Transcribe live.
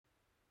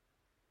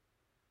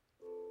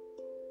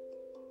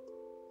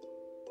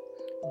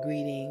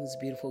Greetings,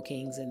 beautiful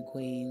kings and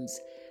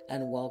queens,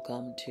 and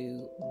welcome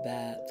to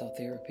Bad Thought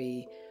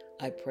Therapy.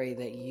 I pray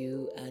that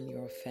you and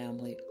your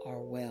family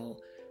are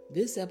well.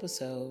 This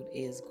episode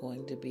is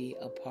going to be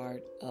a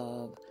part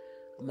of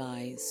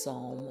my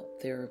Psalm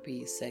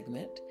therapy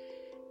segment,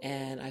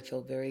 and I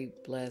feel very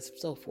blessed,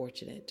 so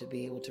fortunate to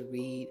be able to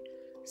read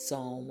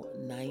Psalm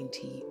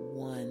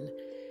 91,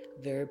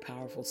 very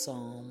powerful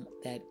psalm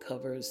that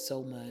covers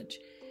so much.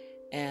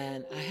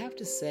 And I have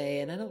to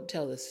say, and I don't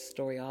tell this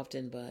story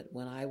often, but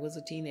when I was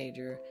a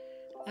teenager,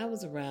 I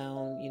was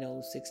around,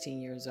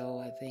 16 years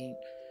old, I think.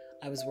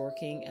 I was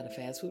working at a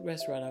fast food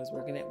restaurant. I was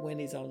working at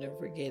Wendy's. I'll never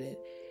forget it.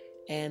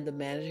 And the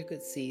manager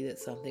could see that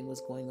something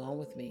was going on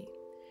with me.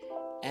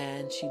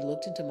 And she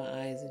looked into my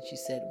eyes and she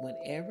said,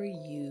 whenever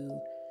you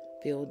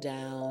feel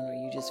down or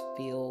you just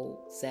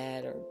feel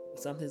sad or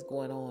something's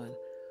going on,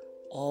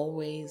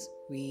 always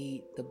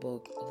read the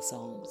book of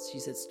Psalms. She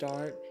said,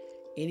 start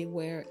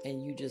anywhere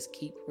and you just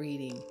keep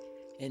reading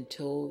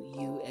until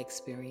you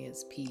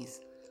experience peace.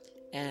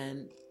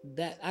 And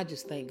that, I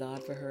just thank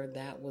God for her.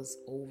 That was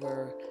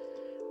over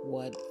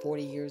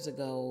 40 years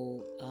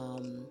ago,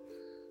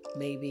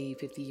 maybe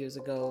 50 years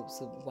ago,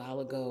 so a while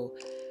ago.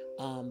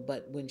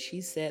 But when she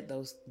said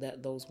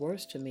those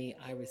words to me,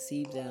 I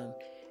received them,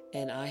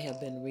 and I have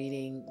been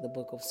reading the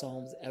book of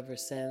Psalms ever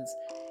since.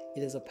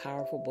 It is a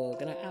powerful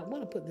book, and I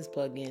want to put this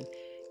plug in.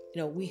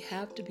 We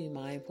have to be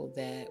mindful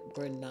that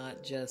we're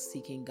not just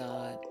seeking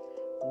God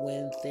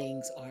when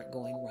things aren't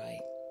going right,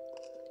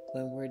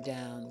 when we're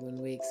down,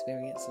 when we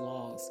experience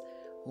loss,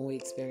 when we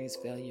experience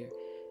failure.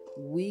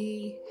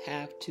 We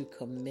have to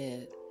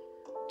commit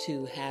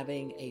to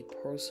having a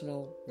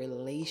personal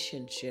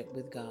relationship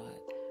with God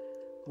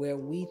where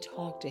we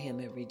talk to Him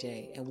every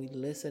day and we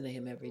listen to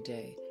Him every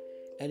day.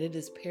 And it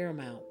is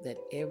paramount that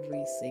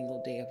every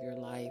single day of your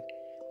life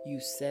you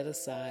set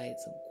aside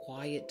some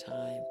quiet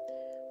time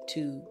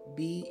to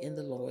be in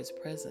the Lord's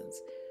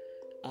presence.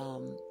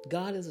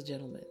 God is a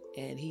gentleman,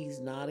 and He's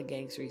not a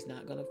gangster. He's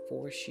not going to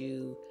force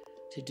you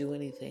to do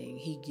anything.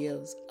 He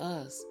gives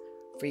us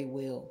free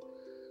will.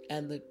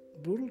 And the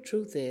brutal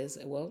truth is,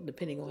 well,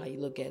 depending on how you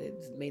look at it,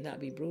 it may not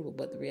be brutal,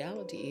 but the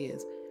reality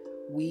is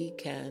we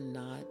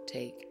cannot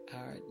take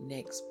our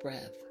next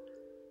breath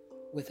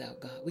without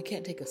God. We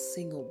can't take a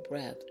single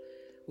breath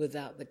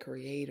without the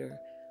creator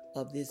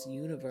of this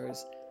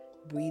universe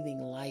breathing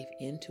life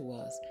into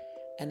us.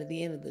 And at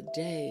the end of the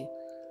day,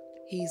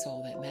 He's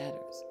all that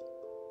matters.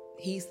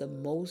 He's the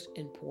most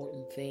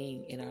important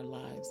thing in our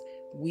lives.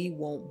 We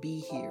won't be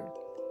here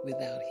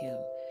without Him.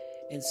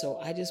 And so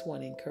I just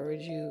want to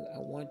encourage you.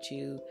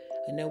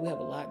 I know we have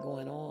a lot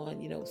going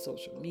on,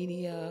 social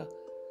media.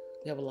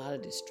 We have a lot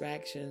of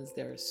distractions.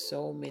 There are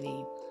so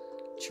many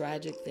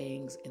tragic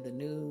things in the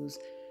news.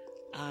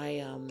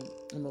 I'm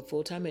a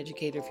full-time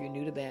educator. If you're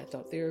new to Bad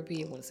Thought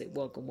Therapy, I want to say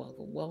welcome,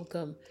 welcome,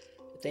 welcome.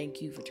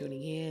 Thank you for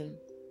tuning in.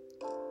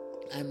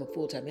 I'm a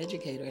full-time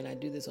educator, and I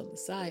do this on the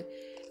side.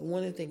 And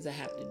one of the things I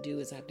have to do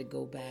is I have to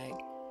go back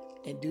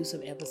and do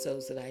some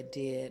episodes that I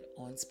did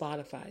on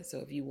Spotify. So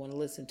if you want to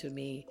listen to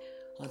me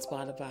on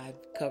Spotify,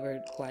 I've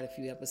covered quite a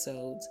few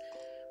episodes.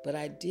 But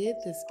I did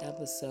this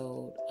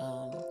episode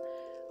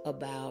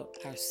about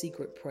our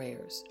secret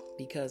prayers,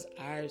 because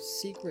our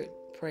secret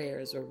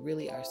prayers are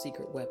really our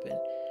secret weapon.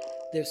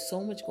 There's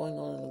so much going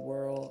on in the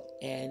world,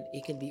 and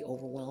it can be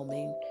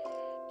overwhelming.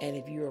 And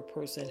if you're a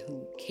person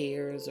who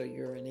cares or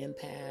you're an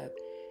empath,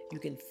 you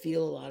can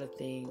feel a lot of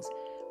things.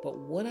 But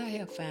what I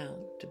have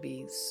found to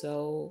be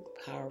so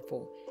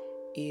powerful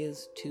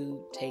is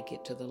to take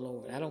it to the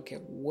Lord. I don't care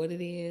what it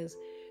is.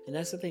 And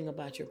that's the thing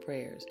about your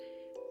prayers.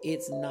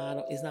 It's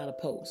not a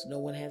post. No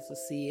one has to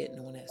see it.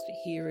 No one has to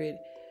hear it.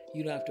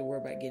 You don't have to worry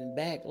about getting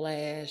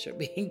backlash or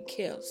being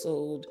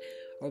canceled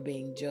or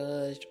being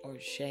judged or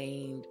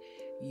shamed.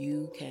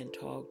 You can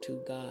talk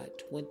to God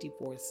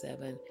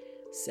 24/7.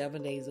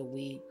 7 days a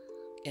week,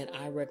 and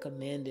I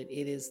recommend it.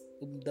 It is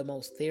the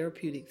most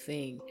therapeutic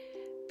thing.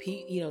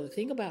 The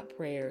thing about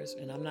prayers,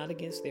 and I'm not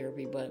against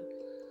therapy, but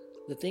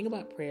the thing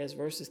about prayers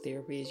versus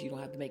therapy is you don't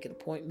have to make an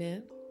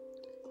appointment.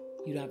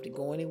 You don't have to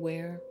go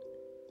anywhere.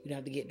 You don't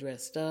have to get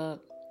dressed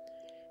up,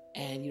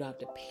 and you don't have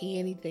to pay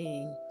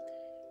anything.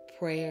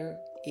 Prayer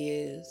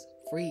is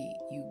free.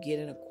 You get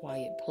in a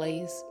quiet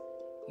place,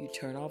 you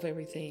turn off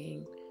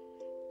everything,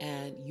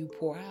 and you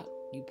pour out.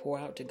 You pour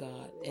out to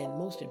God. And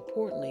most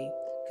importantly,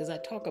 because I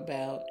talk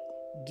about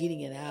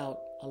getting it out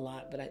a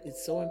lot, but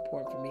it's so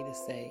important for me to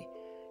say,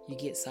 you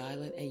get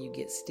silent and you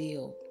get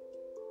still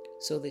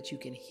so that you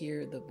can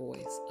hear the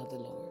voice of the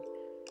Lord.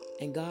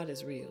 And God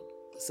is real.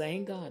 The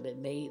same God that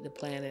made the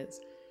planets,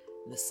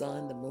 the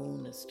sun, the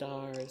moon, the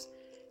stars,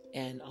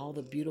 and all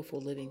the beautiful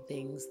living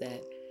things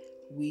that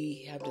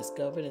we have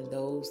discovered and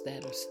those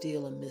that are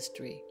still a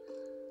mystery.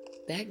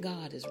 That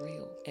God is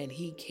real, and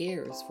He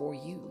cares for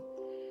you.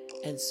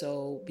 And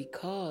so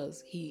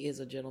because He is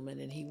a gentleman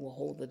and He will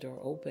hold the door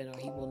open, or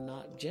He will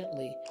knock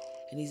gently,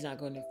 and He's not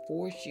going to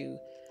force you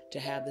to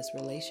have this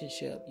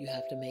relationship, you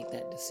have to make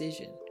that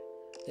decision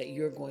that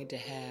you're going to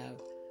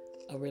have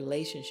a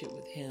relationship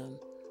with Him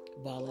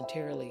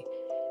voluntarily.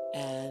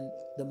 And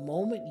the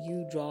moment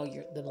you draw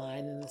the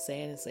line in the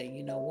sand and say,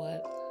 you know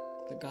what,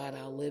 for God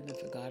I'll live and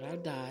for God I'll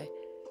die,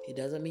 it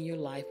doesn't mean your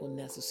life will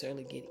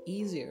necessarily get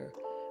easier.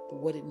 But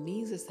what it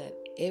means is that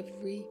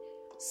every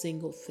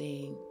single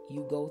thing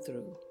you go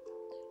through,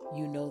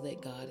 you know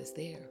that God is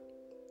there.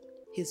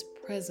 His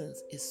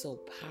presence is so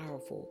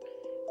powerful,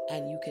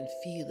 and you can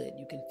feel it.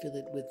 You can feel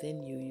it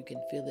within you. You can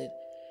feel it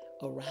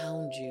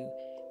around you.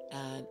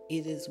 And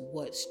it is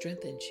what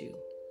strengthens you.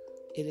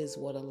 It is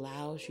what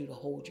allows you to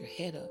hold your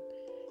head up.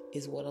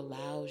 It's what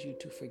allows you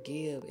to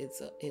forgive.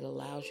 It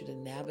allows you to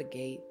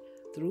navigate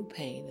through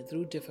pain and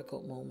through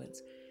difficult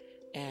moments.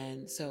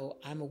 And so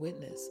I'm a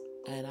witness.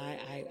 And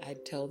I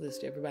tell this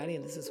to everybody,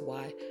 and this is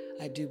why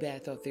I do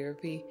Bad Thought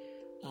Therapy.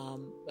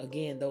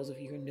 Again, those of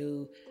you who are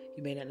new,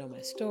 you may not know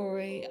my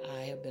story.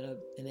 I have been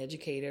an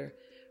educator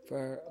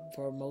for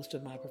most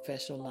of my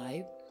professional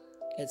life.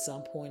 At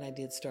some point, I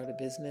did start a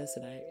business,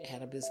 and I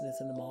had a business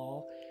in the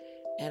mall.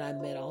 And I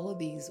met all of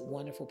these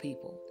wonderful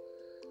people.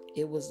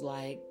 It was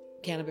like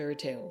Canterbury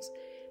Tales.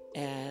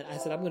 And I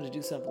said, I'm going to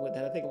do something with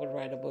that. I think I'm going to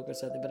write a book or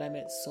something. But I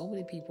met so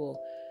many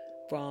people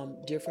from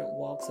different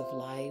walks of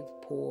life,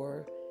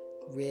 poor,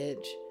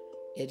 rich,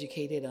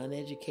 educated,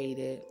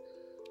 uneducated,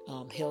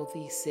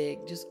 healthy,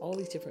 sick, just all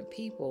these different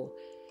people.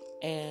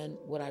 And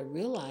what I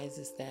realized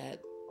is that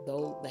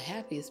though the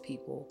happiest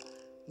people,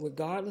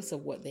 regardless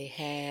of what they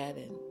had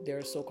and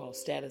their so-called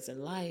status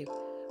in life,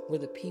 were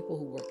the people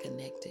who were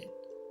connected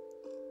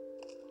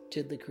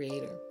to the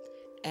Creator.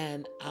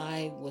 And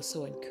I was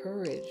so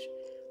encouraged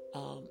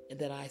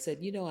that I said,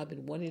 I've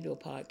been wanting to do a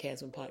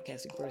podcast when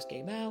podcasting first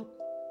came out.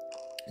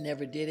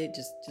 Never did it,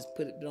 just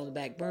put it on the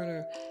back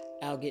burner.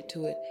 I'll get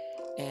to it.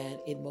 And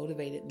it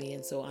motivated me.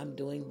 And so I'm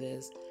doing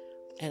this.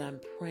 And I'm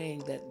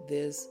praying that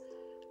this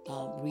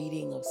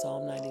reading of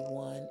Psalm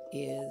 91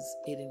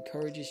 it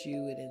encourages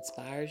you, it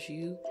inspires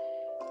you,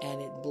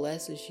 and it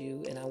blesses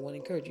you. And I want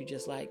to encourage you,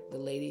 just like the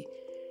lady,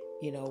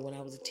 when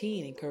I was a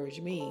teen,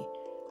 encouraged me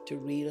to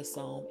read a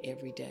psalm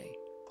every day.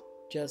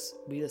 Just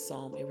read a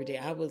psalm every day.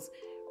 I was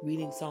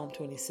reading Psalm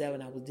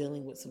 27. I was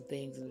dealing with some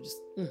things and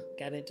just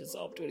got into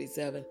Psalm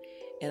 27,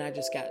 and I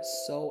just got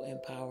so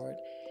empowered.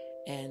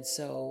 And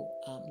so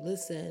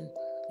listen,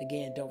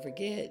 again, don't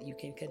forget, you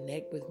can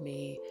connect with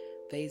me,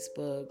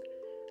 Facebook,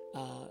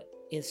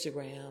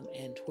 Instagram,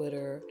 and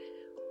Twitter.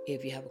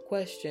 If you have a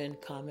question,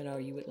 comment, or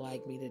you would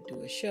like me to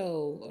do a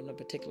show on a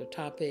particular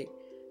topic,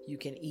 you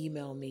can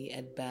email me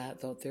at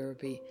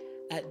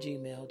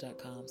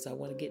badthoughtTherapy@gmail.com. So I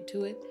want to get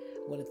to it.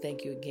 I want to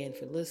thank you again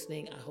for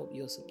listening. I hope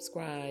you'll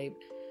subscribe.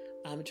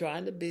 I'm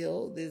trying to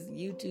build this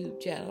YouTube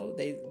channel.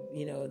 They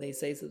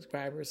say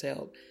subscribers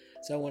help.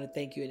 So I want to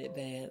thank you in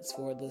advance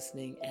for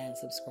listening and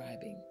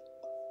subscribing.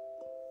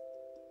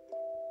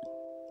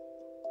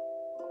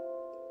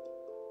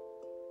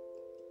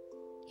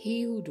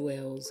 He who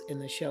dwells in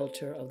the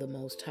shelter of the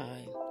Most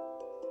High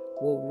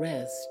will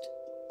rest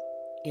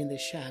in the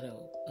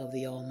shadow of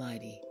the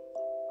Almighty.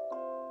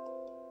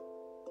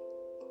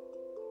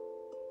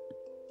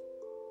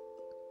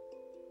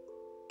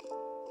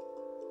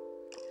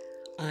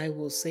 I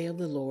will say of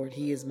the Lord,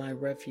 He is my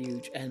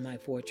refuge and my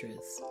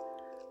fortress,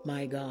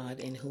 my God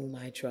in whom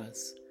I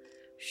trust.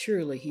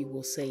 Surely He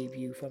will save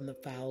you from the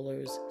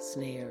fowler's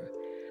snare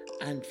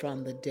and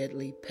from the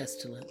deadly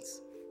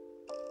pestilence.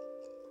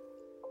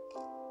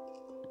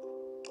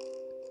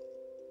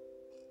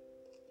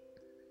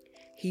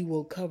 He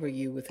will cover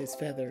you with His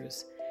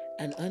feathers,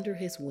 and under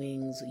His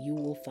wings you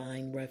will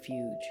find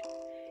refuge.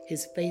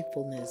 His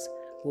faithfulness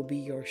will be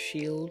your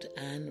shield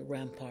and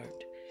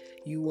rampart.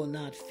 You will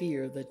not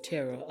fear the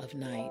terror of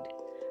night,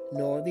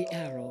 nor the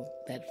arrow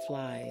that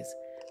flies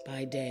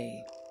by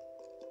day,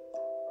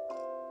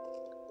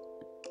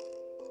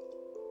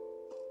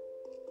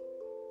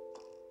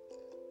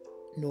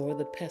 nor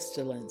the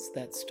pestilence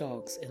that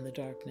stalks in the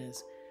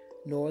darkness,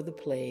 nor the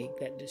plague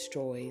that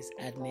destroys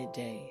at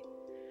midday.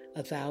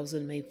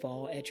 1,000 may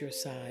fall at your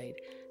side,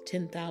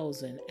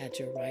 10,000 at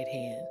your right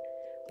hand,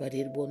 but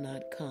it will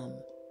not come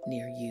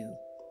near you.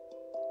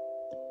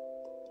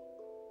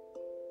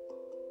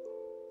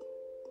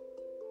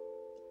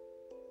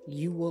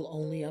 You will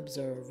only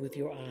observe with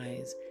your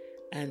eyes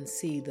and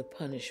see the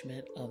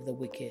punishment of the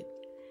wicked.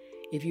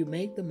 If you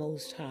make the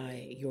Most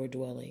High your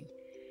dwelling,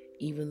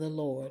 even the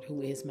Lord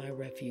who is my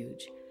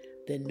refuge,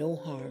 then no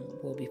harm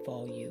will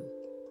befall you.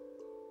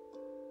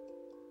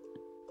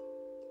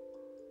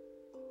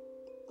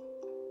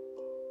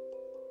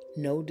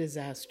 No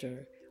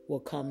disaster will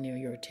come near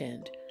your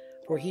tent,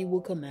 for He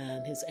will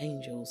command His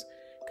angels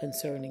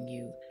concerning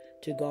you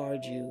to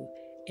guard you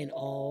in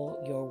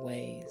all your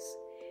ways.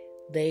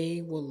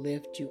 They will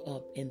lift you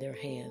up in their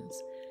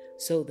hands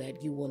so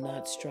that you will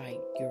not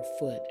strike your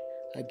foot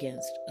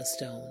against a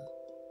stone.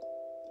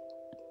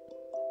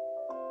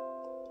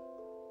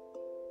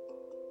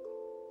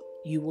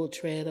 You will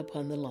tread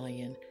upon the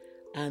lion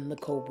and the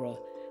cobra.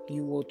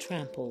 You will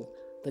trample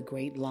the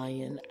great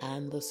lion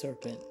and the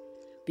serpent.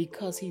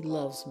 Because He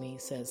loves me,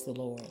 says the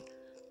Lord,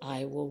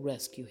 I will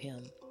rescue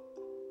him.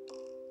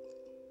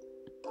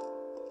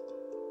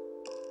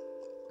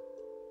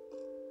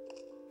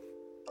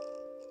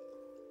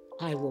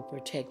 I will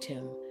protect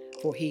him,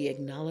 for he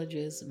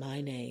acknowledges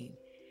my name.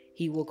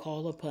 He will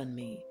call upon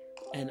me,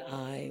 and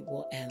I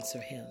will answer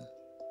him.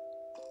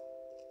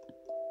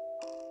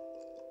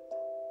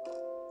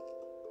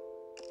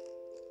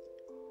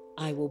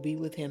 I will be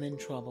with him in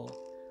trouble.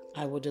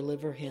 I will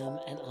deliver him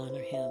and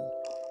honor him.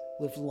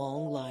 With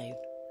long life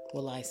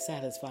will I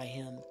satisfy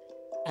him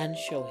and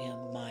show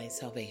him my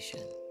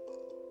salvation.